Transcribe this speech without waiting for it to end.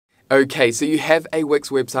Okay, so you have a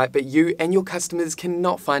Wix website, but you and your customers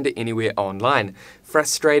cannot find it anywhere online.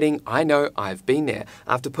 Frustrating, I know, I've been there.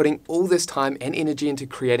 After putting all this time and energy into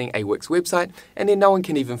creating a Wix website, and then no one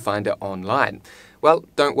can even find it online. Well,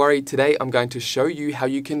 don't worry, today I'm going to show you how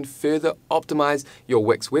you can further optimize your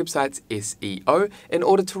Wix website's SEO in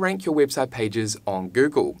order to rank your website pages on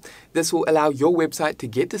Google. This will allow your website to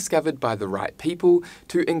get discovered by the right people,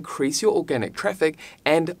 to increase your organic traffic,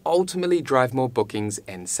 and ultimately drive more bookings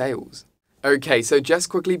and sales. Okay, so just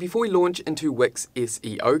quickly, before we launch into Wix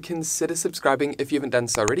SEO, consider subscribing if you haven't done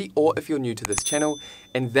so already, or if you're new to this channel,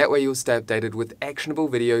 and that way you'll stay updated with actionable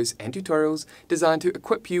videos and tutorials designed to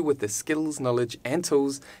equip you with the skills, knowledge, and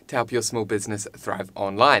tools to help your small business thrive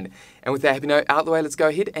online. And with that happy note out of the way, let's go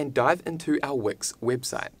ahead and dive into our Wix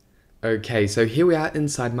website. Okay, so here we are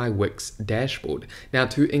inside my Wix dashboard. Now,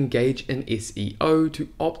 to engage in SEO, to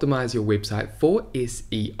optimize your website for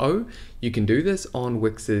SEO, you can do this on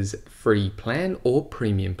Wix's free plan or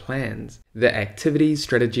premium plans. The activities,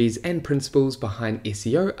 strategies, and principles behind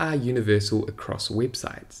SEO are universal across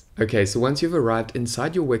websites. Okay, so once you've arrived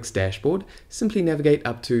inside your Wix dashboard, simply navigate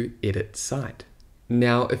up to Edit Site.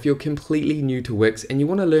 Now, if you're completely new to Wix and you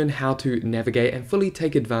want to learn how to navigate and fully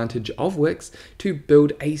take advantage of Wix to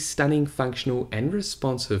build a stunning, functional, and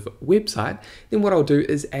responsive website, then what I'll do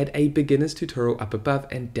is add a beginner's tutorial up above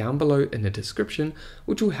and down below in the description,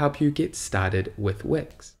 which will help you get started with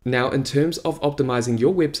Wix. Now, in terms of optimizing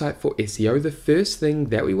your website for SEO, the first thing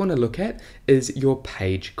that we want to look at is your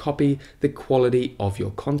page copy, the quality of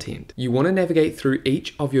your content. You want to navigate through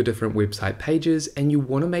each of your different website pages and you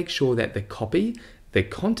want to make sure that the copy, the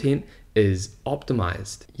content, is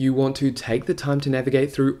optimized. You want to take the time to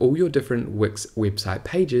navigate through all your different Wix website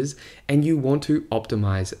pages and you want to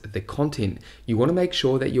optimize the content. You want to make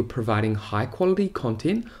sure that you're providing high quality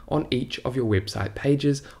content on each of your website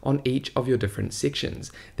pages, on each of your different sections.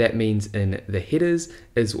 That means in the headers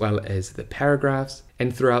as well as the paragraphs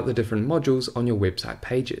and throughout the different modules on your website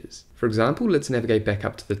pages. For example, let's navigate back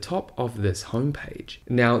up to the top of this homepage.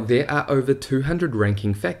 Now, there are over 200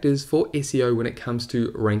 ranking factors for SEO when it comes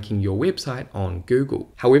to ranking your website on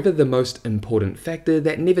Google. However, the most important factor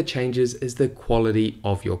that never changes is the quality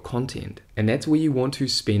of your content. And that's where you want to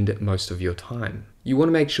spend most of your time. You want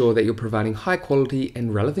to make sure that you're providing high quality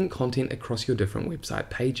and relevant content across your different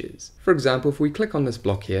website pages. For example, if we click on this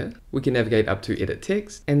block here, we can navigate up to edit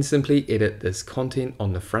text and simply edit this content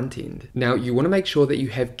on the front end. Now, you want to make sure that you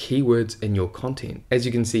have keywords in your content. As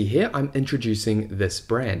you can see here, I'm introducing this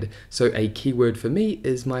brand. So a keyword for me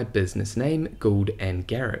is my business name, Gauld and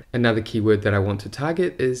Garrett. Another keyword that I want to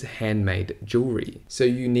target is handmade jewelry. So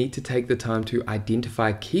you need to take the time to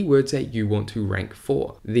identify keywords that you want to rank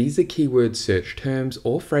for. These are keyword search terms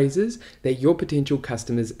or phrases that your potential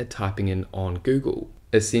customers are typing in on Google.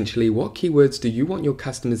 Essentially, what keywords do you want your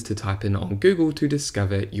customers to type in on Google to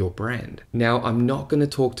discover your brand? Now, I'm not going to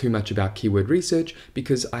talk too much about keyword research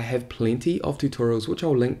because I have plenty of tutorials which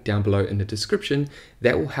I'll link down below in the description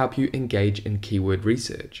that will help you engage in keyword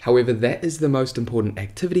research. However, that is the most important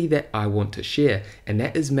activity that I want to share, and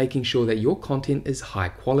that is making sure that your content is high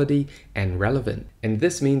quality and relevant. And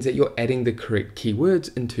this means that you're adding the correct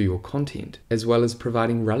keywords into your content, as well as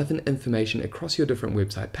providing relevant information across your different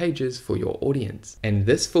website pages for your audience. And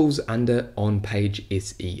this falls under on-page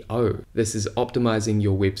SEO. This is optimizing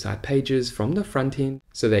your website pages from the front end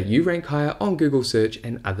so that you rank higher on Google search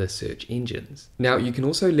and other search engines. Now, you can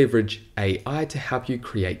also leverage AI to help you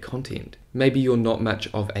create content. Maybe you're not much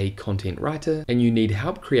of a content writer and you need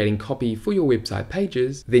help creating copy for your website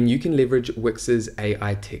pages, then you can leverage Wix's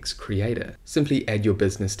AI text creator. Simply add your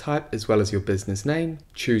business type as well as your business name,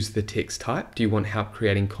 choose the text type. Do you want help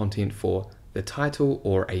creating content for the title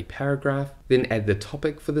or a paragraph? Then add the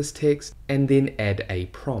topic for this text and then add a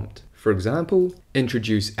prompt. For example,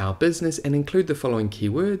 introduce our business and include the following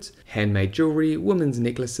keywords: handmade jewelry, women's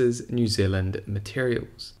necklaces, New Zealand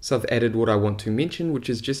materials. So I've added what I want to mention, which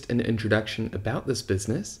is just an introduction about this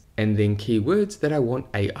business, and then keywords that I want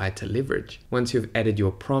AI to leverage. Once you've added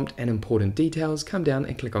your prompt and important details, come down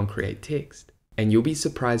and click on Create Text. And you'll be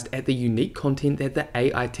surprised at the unique content that the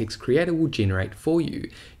AI text creator will generate for you.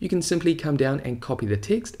 You can simply come down and copy the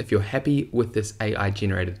text if you're happy with this AI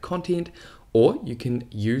generated content, or you can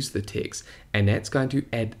use the text, and that's going to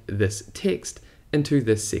add this text into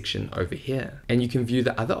this section over here. And you can view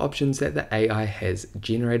the other options that the AI has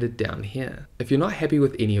generated down here. If you're not happy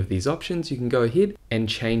with any of these options, you can go ahead and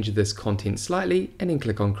change this content slightly and then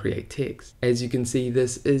click on Create Text. As you can see,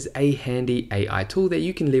 this is a handy AI tool that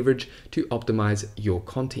you can leverage to optimize your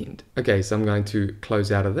content. Okay, so I'm going to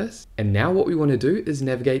close out of this. And now what we want to do is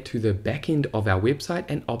navigate to the back end of our website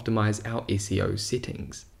and optimize our SEO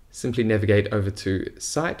settings. Simply navigate over to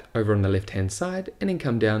Site over on the left-hand side and then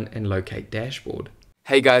come down and locate Dashboard.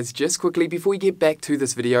 Hey guys, just quickly before we get back to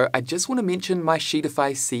this video, I just want to mention my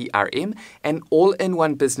Shopify CRM, an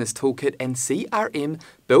all-in-one business toolkit and CRM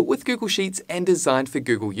built with Google Sheets and designed for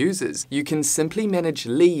Google users. You can simply manage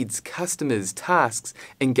leads, customers, tasks,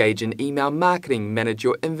 engage in email marketing, manage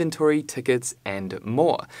your inventory, tickets, and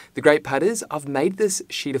more. The great part is I've made this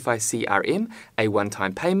Shopify CRM a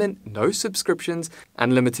one-time payment, no subscriptions,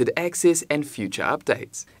 unlimited access, and future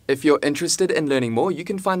updates. If you're interested in learning more, you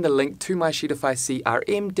can find the link to my Shopify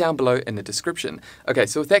CRM down below in the description. Okay,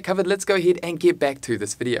 so with that covered, let's go ahead and get back to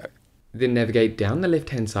this video. Then navigate down the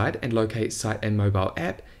left-hand side and locate Site and Mobile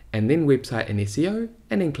App, and then Website and SEO,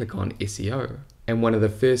 and then click on SEO. And one of the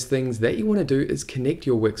first things that you want to do is connect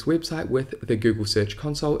your Wix website with the Google Search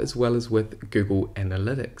Console as well as with Google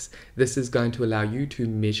Analytics. This is going to allow you to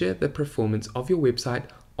measure the performance of your website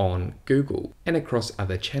on Google and across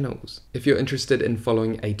other channels. If you're interested in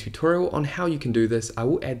following a tutorial on how you can do this, I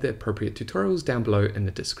will add the appropriate tutorials down below in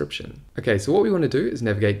the description. Okay, so what we want to do is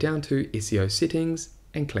navigate down to SEO settings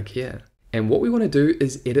and click here. And what we want to do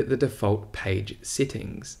is edit the default page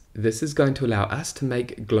settings. This is going to allow us to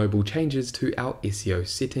make global changes to our SEO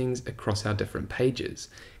settings across our different pages.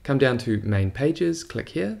 Come down to main pages, click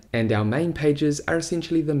here, and our main pages are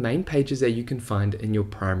essentially the main pages that you can find in your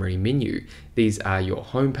primary menu. These are your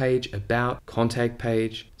home page, about, contact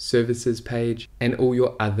page, services page, and all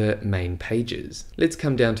your other main pages. Let's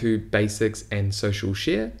come down to basics and social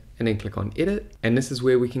share, and then click on edit, and this is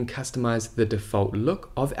where we can customize the default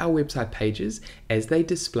look of our website pages as they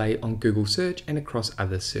display on Google search and across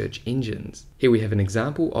other search engines. Here we have an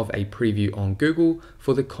example of a preview on Google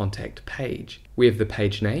for the contact page. We have the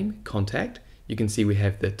page name, contact. You can see we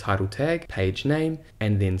have the title tag, page name,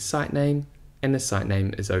 and then site name, and the site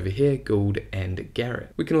name is over here, Gauld and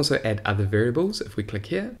Garrett. We can also add other variables. If we click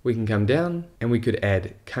here, we can come down and we could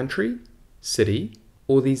add country, city,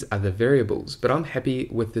 all these other variables, but I'm happy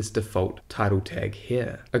with this default title tag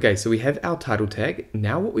here. Okay, so we have our title tag.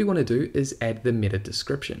 Now what we want to do is add the meta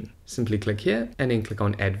description. Simply click here and then click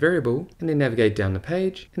on add variable and then navigate down the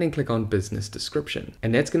page and then click on business description.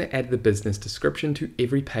 And that's going to add the business description to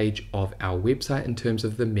every page of our website in terms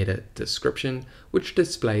of the meta description, which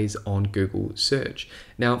displays on Google search.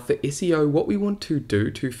 Now for SEO, what we want to do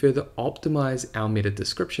to further optimize our meta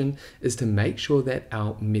description is to make sure that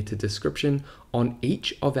our meta description on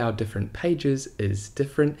each of our different pages is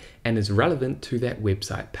different and is relevant to that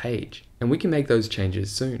website page. And we can make those changes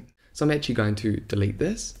soon. So I'm actually going to delete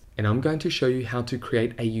this and I'm going to show you how to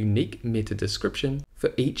create a unique meta description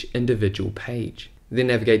for each individual page. Then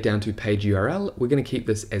navigate down to page URL. We're going to keep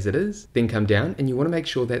this as it is. Then come down and you want to make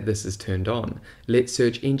sure that this is turned on. Let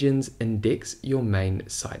search engines index your main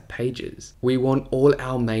site pages. We want all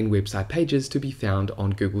our main website pages to be found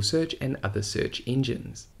on Google search and other search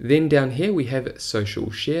engines. Then down here we have social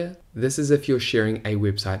share. This is if you're sharing a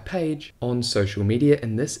website page on social media,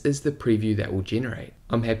 and this is the preview that will generate.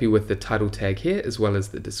 I'm happy with the title tag here as well as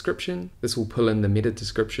the description. This will pull in the meta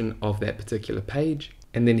description of that particular page.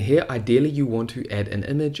 And then here, ideally you want to add an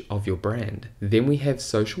image of your brand. Then we have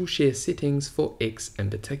social share settings for X in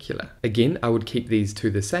particular. Again, I would keep these two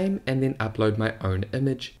the same and then upload my own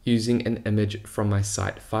image using an image from my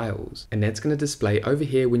site files. And that's going to display over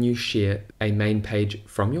here when you share a main page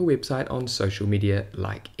from your website on social media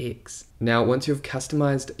like X. Now, once you've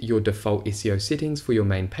customized your default SEO settings for your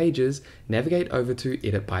main pages, navigate over to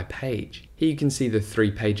Edit by Page. Here you can see the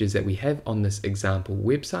 3 pages that we have on this example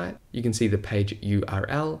website. You can see the page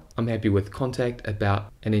URL. I'm happy with contact,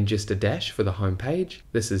 about, and then just a dash for the home page.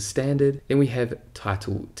 This is standard. Then we have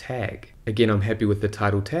title tag. Again, I'm happy with the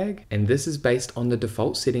title tag, and this is based on the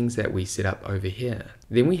default settings that we set up over here.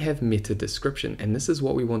 Then we have meta description, and this is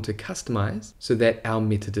what we want to customize so that our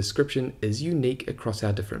meta description is unique across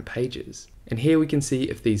our different pages. And here we can see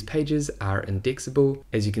if these pages are indexable.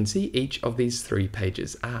 As you can see, each of these 3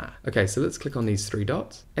 pages are. Okay, so let's click on these 3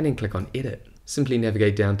 dots and then click on edit. Simply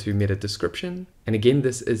navigate down to meta description. And again,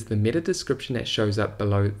 this is the meta description that shows up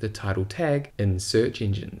below the title tag in search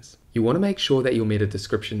engines. You want to make sure that your meta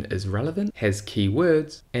description is relevant, has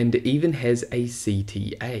keywords, and even has a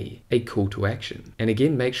CTA, a call to action. And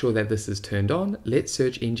again, make sure that this is turned on. Let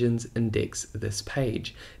search engines index this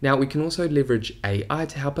page. Now, we can also leverage AI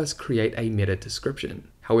to help us create a meta description.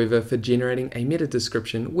 However, for generating a meta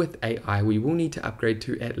description with AI, we will need to upgrade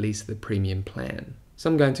to at least the premium plan. So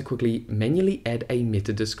I'm going to quickly manually add a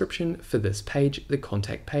meta description for this page, the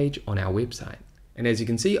contact page on our website. And as you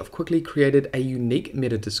can see, I've quickly created a unique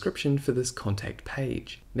meta description for this contact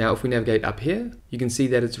page. Now, if we navigate up here, you can see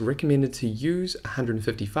that it's recommended to use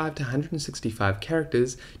 155 to 165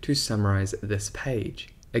 characters to summarize this page.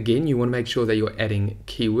 Again, you want to make sure that you're adding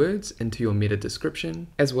keywords into your meta description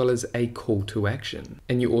as well as a call to action.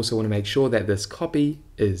 And you also want to make sure that this copy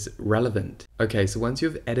is relevant. Okay, so once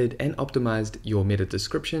you've added and optimized your meta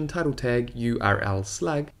description, title tag, URL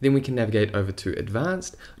slug, then we can navigate over to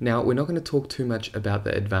advanced. Now, we're not going to talk too much about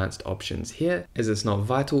the advanced options here as it's not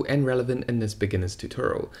vital and relevant in this beginner's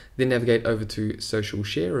tutorial. Then navigate over to social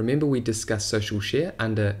share. Remember, we discussed social share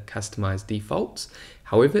under customize defaults.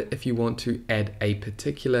 However, if you want to add a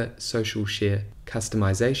particular social share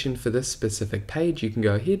customization for this specific page, you can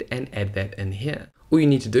go ahead and add that in here. All you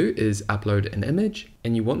need to do is upload an image,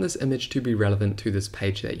 and you want this image to be relevant to this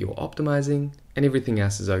page that you're optimizing, and everything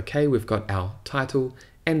else is okay. We've got our title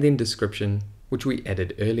and then description, which we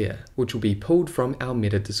added earlier, which will be pulled from our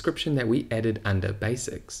meta description that we added under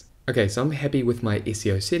basics. Okay, so I'm happy with my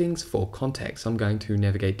SEO settings for contacts. I'm going to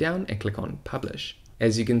navigate down and click on publish.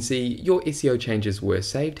 As you can see, your SEO changes were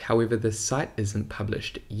saved, however, the site isn't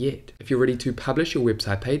published yet. If you're ready to publish your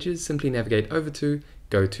website pages, simply navigate over to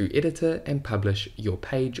Go to Editor and publish your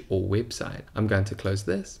page or website. I'm going to close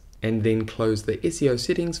this and then close the SEO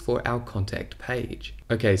settings for our contact page.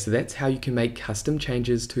 Okay, so that's how you can make custom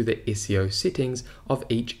changes to the SEO settings of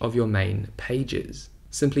each of your main pages.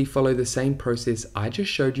 Simply follow the same process I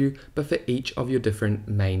just showed you, but for each of your different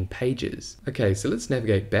main pages. Okay, so let's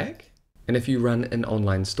navigate back. And if you run an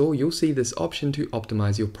online store, you'll see this option to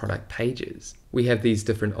optimize your product pages. We have these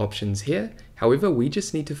different options here. However, we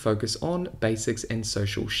just need to focus on basics and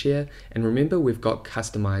social share. And remember, we've got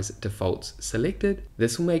customize defaults selected.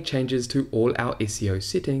 This will make changes to all our SEO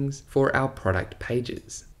settings for our product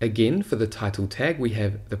pages. Again, for the title tag, we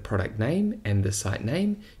have the product name and the site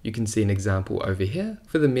name. You can see an example over here.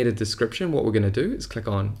 For the meta description, what we're going to do is click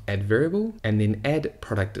on add variable and then add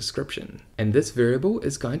product description. And this variable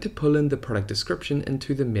is going to pull in the product description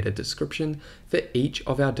into the meta description for each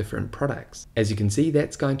of our different products. As you can see,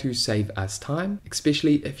 that's going to save us time,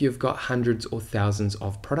 especially if you've got hundreds or thousands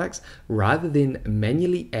of products. Rather than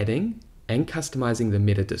manually adding and customizing the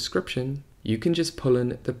meta description, you can just pull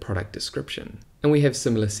in the product description. And we have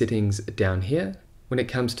similar settings down here when it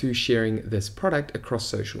comes to sharing this product across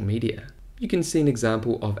social media. You can see an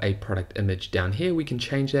example of a product image down here. We can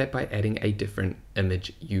change that by adding a different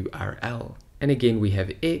image URL. And again, we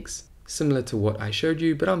have X, similar to what I showed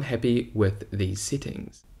you, but I'm happy with these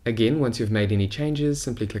settings. Again, once you've made any changes,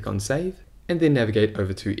 simply click on save and then navigate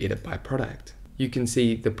over to edit by product. You can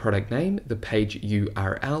see the product name, the page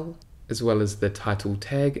URL, as well as the title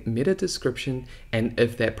tag, meta description, and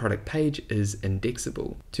if that product page is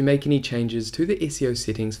indexable. To make any changes to the SEO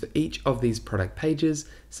settings for each of these product pages,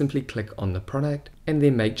 simply click on the product and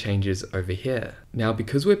then make changes over here. Now,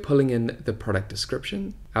 because we're pulling in the product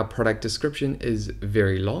description, our product description is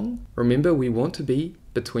very long. Remember, we want to be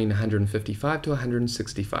between 155 to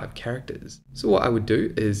 165 characters. So what I would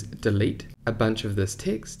do is delete a bunch of this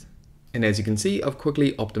text. And as you can see, I've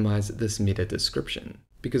quickly optimized this meta description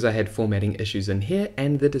because I had formatting issues in here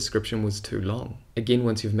and the description was too long. Again,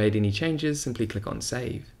 once you've made any changes, simply click on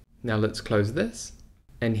save. Now let's close this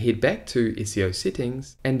and head back to SEO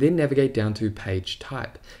settings and then navigate down to page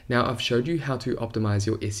type. Now I've showed you how to optimize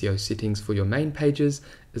your SEO settings for your main pages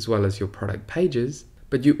as well as your product pages,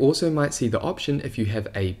 but you also might see the option if you have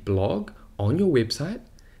a blog on your website,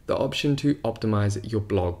 the option to optimize your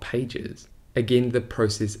blog pages. Again, the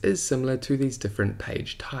process is similar to these different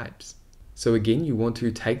page types. So again, you want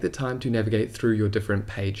to take the time to navigate through your different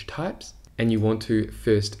page types, and you want to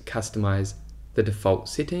first customize the default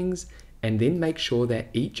settings and then make sure that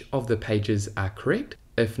each of the pages are correct.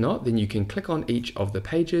 If not, then you can click on each of the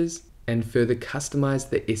pages and further customize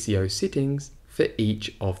the SEO settings for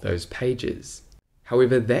each of those pages.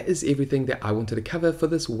 However, that is everything that I wanted to cover for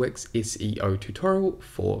this Wix SEO tutorial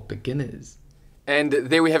for beginners. And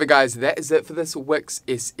there we have it, guys. That is it for this Wix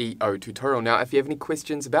SEO tutorial. Now, if you have any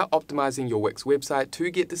questions about optimizing your Wix website to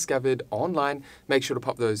get discovered online, make sure to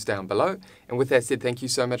pop those down below. And with that said, thank you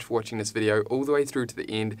so much for watching this video all the way through to the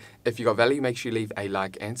end. If you got value, make sure you leave a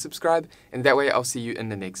like and subscribe. And that way I'll see you in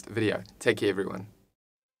the next video. Take care, everyone.